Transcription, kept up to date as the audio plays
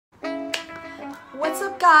What's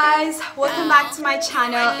up guys, welcome back to my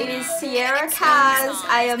channel. It is Sierra Kaz.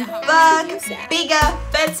 I am back, bigger,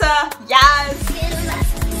 better, yes.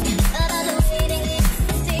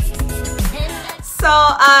 So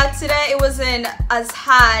today it wasn't as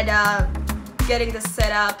hard getting the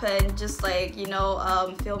setup and just like, you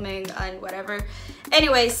know, filming and whatever.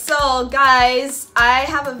 Anyway, so guys, I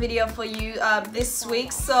have a video for you this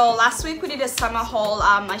week. So last week we did a summer haul.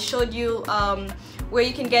 I showed you where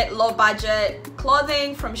you can get low budget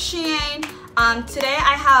clothing from Shein. Today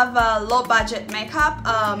I have low budget makeup.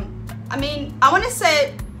 I mean, I want to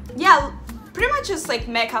say, yeah, pretty much just like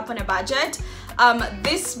makeup on a budget.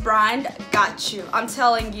 This brand got you. I'm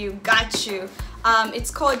telling you, got you. It's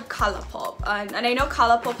called Colourpop, and I know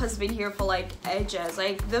Colourpop has been here for like ages.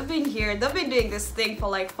 Like they've been doing this thing for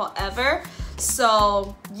like forever.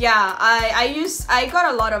 So yeah, I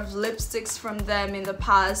got a lot of lipsticks from them in the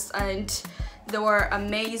past and they were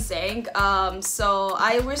amazing. So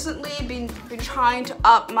I recently been trying to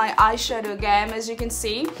up my eyeshadow game, as you can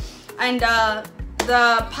see, and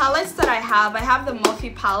the palettes that I have the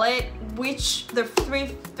Morphe palette, which the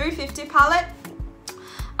 350 palette.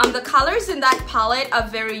 The colors in that palette are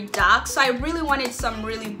very dark, so I really wanted some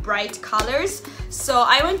really bright colors. So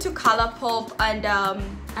I went to Colourpop and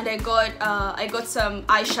I got some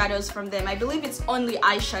eyeshadows from them. I believe it's only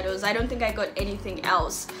eyeshadows. I don't think I got anything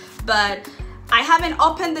else. But I haven't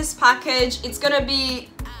opened this package. It's gonna be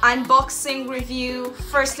unboxing review,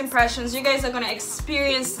 first impressions. You guys are gonna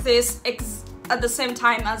experience this at the same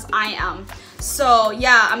time as I am. So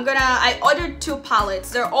yeah, I ordered 2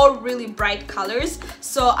 palettes. They're all really bright colors.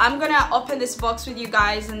 So I'm gonna open this box with you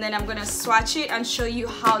guys and then I'm gonna swatch it and show you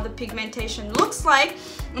how the pigmentation looks like,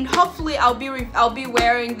 and hopefully I'll be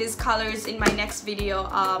wearing these colors in my next video.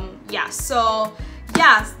 Yeah, so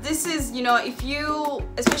yeah, this is, you know,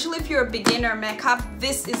 especially if you're a beginner makeup,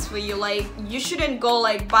 this is for you. Like, you shouldn't go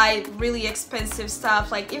like buy really expensive stuff.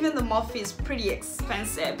 Like even the Morphe is pretty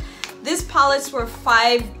expensive. These palettes were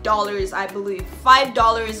 $5, I believe.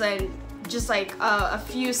 $5 and just like a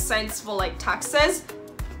few cents for like taxes.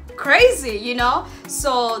 Crazy, you know?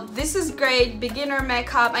 So this is great, beginner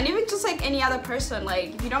makeup, and even just like any other person.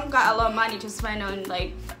 Like if you don't got a lot of money to spend on,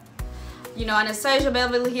 like, you know, Anastasia,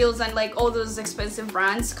 Beverly Hills, and like all those expensive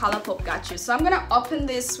brands, Colourpop got you. So I'm gonna open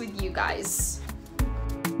this with you guys.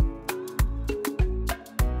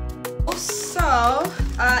 So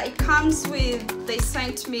it comes with, they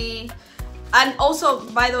sent me, and also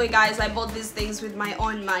by the way guys, I bought these things with my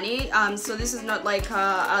own money. So this is not like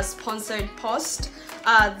a sponsored post.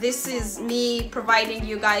 This is me providing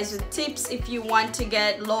you guys with tips if you want to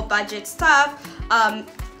get low budget stuff,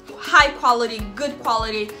 high quality, good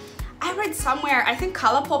quality. I read somewhere, I think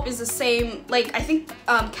Colourpop is the same, like I think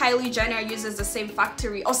Kylie Jenner uses the same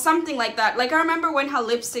factory or something like that. Like I remember when her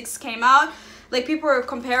lipsticks came out, like people were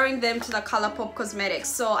comparing them to the Colourpop cosmetics.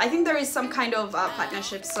 So I think there is some kind of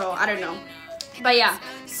partnership, so I don't know. But yeah,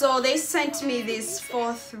 so they sent me this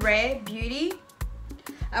 4th Ray Beauty.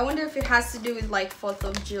 I wonder if it has to do with like 4th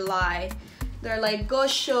of July. They're like Go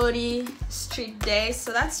Shorty Street Day,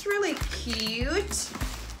 so that's really cute.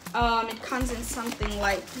 It comes in something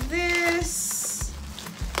like this.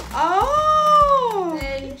 Oh!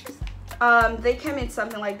 They came in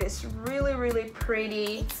something like this, really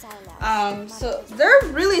pretty. So they're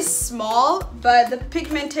really small, but the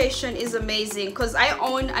pigmentation is amazing because I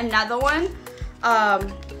own another one.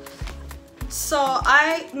 So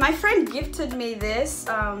my friend gifted me this.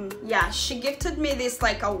 Yeah, she gifted me this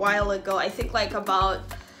like a while ago. I think like about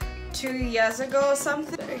 2 years ago or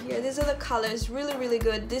something. Here, these are the colors, really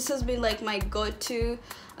good. This has been like my go-to,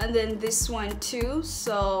 and then this one too.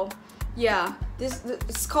 So yeah, this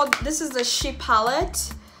is the She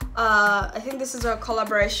palette. I think this is a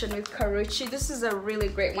collaboration with Karuchi. This is a really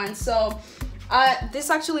great one. So this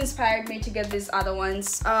actually inspired me to get these other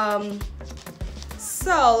ones.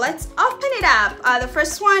 So let's open it up. The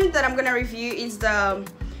first one that I'm gonna review is the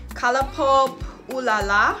Colourpop Ooh La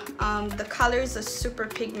La. The colors are super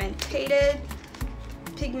pigmented,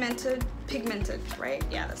 right?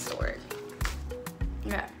 Yeah, that's the word.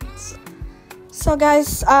 Yeah. So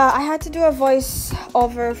guys, I had to do a voice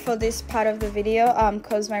over for this part of the video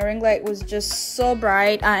because my ring light was just so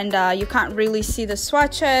bright and you can't really see the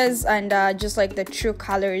swatches and just like the true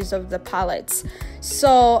colors of the palettes.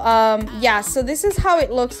 So yeah, so this is how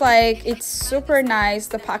it looks like. It's super nice.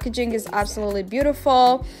 The packaging is absolutely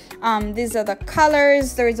beautiful. These are the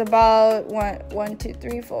colors. There's about 1 2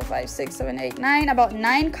 3 4 5 6 7 8 9, about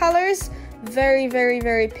 9 colors. Very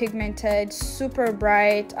pigmented, super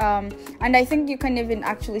bright, and I think you can even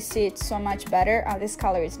actually see it so much better. This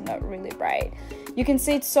color is not really bright. you can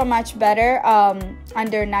see it's so much better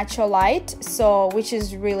under natural light, so which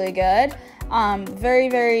is really good.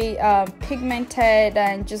 Very pigmented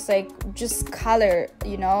and just color,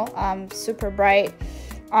 you know, super bright.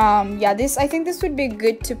 Yeah, this, I think this would be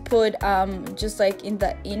good to put just like in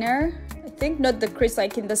the inner, I think, not the crease,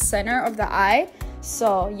 like in the center of the eye.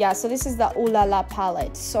 So yeah, so this is the Ooh La La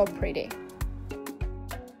palette, so pretty.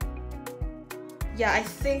 Yeah, I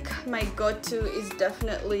think my go-to is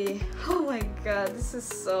definitely, oh my god, this is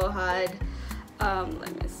so hard.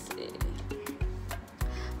 Let me see.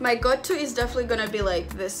 My go-to is definitely gonna be like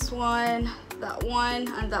this one, that one,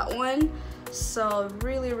 and that one. So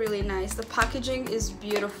really nice. The packaging is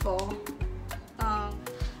beautiful.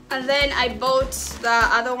 And then I bought the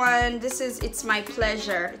other one. This is It's My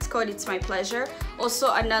Pleasure. It's called It's My Pleasure.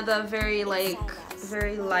 Also another very light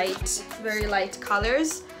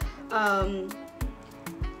colors.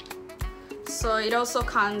 So it also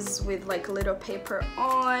comes with like a little paper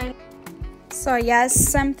on. So yes,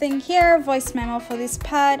 same thing here, voice memo for this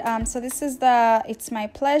pad. So this is the It's My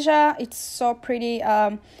Pleasure. It's so pretty,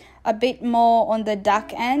 a bit more on the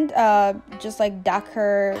dark end, just like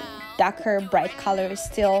darker bright colors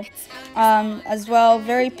still, as well,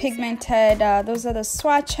 very pigmented. Those are the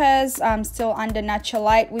swatches, still under natural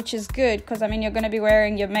light, which is good because I mean you're gonna be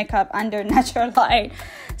wearing your makeup under natural light,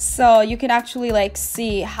 so you can actually like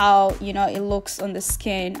see how, you know, it looks on the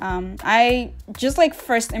skin. I just like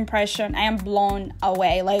first impression, I am blown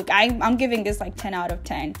away. Like I'm giving this like 10 out of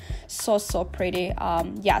 10. So pretty.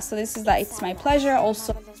 Yeah, so this is the It's My Pleasure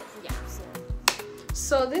also.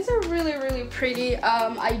 So these are really pretty.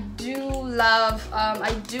 I do love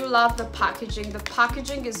the packaging. The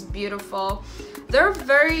packaging is beautiful.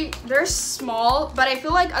 They're small, but I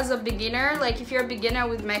feel like as a beginner, like if you're a beginner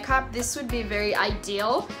with makeup, this would be very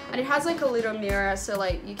ideal. And it has like a little mirror, so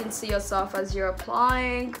like you can see yourself as you're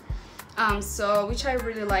applying. So which I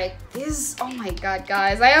really like. This, oh my god,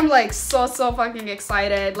 guys, I am like so fucking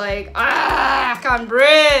excited. Like, I can't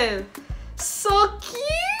breathe. So cute.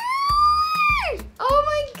 Oh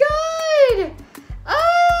my god!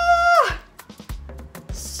 Ah!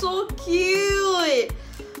 So cute!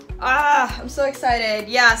 Ah, I'm so excited.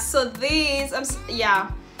 Yeah, so these,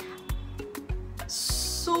 yeah.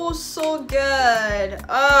 So good.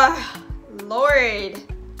 Ah, Lord.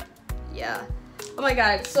 Yeah. Oh my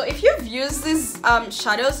god. So if you've used these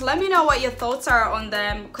shadows, let me know what your thoughts are on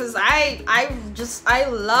them, because I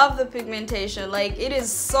love the pigmentation. Like, it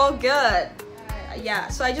is so good. Yeah,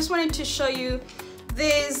 so I just wanted to show you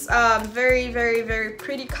these very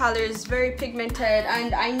pretty colors, very pigmented,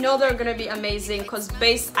 and I know they're gonna be amazing because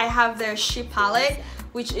I have their She palette,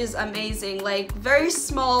 which is amazing. Like, very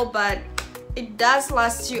small, but it does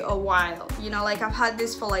last you a while, you know. Like, I've had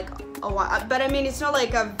this for like a while, but I mean, it's not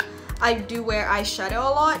like I do wear eyeshadow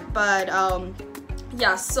a lot, but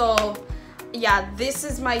yeah. So yeah, this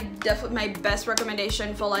is my best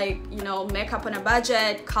recommendation for, like, you know, makeup on a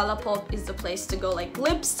budget. Colourpop is the place to go. Like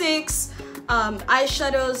lipsticks,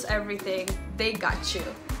 eyeshadows, everything, they got you.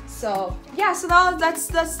 So yeah, so that's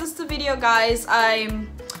the video, guys.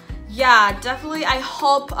 Yeah, definitely, I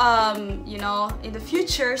hope you know, in the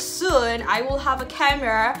future soon I will have a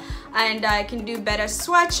camera and I can do better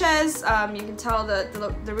swatches. You can tell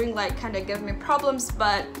the ring light kind of gave me problems,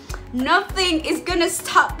 but nothing is gonna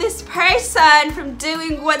stop this person from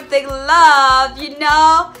doing what they love, you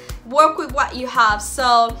know. Work with what you have.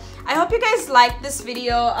 So I hope you guys liked this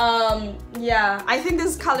video. Yeah, I think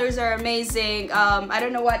these colors are amazing. I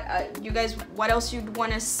don't know what you guys, what else you'd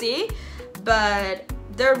want to see, but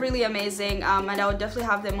they're really amazing, and I will definitely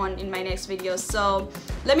have them on in my next video. So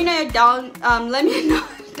let me know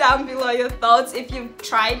down below your thoughts if you've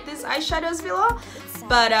tried these eyeshadows below.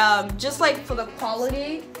 But just like for the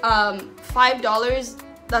quality, $5,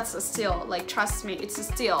 that's a steal. Like, trust me, it's a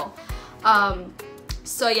steal.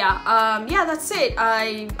 So yeah, yeah, that's it.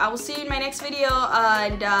 I will see you in my next video,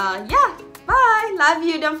 and yeah, bye. Love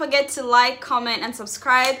you. Don't forget to like, comment, and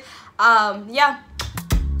subscribe. Yeah,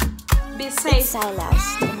 be safe.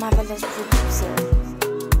 Silas, the marvelous producer.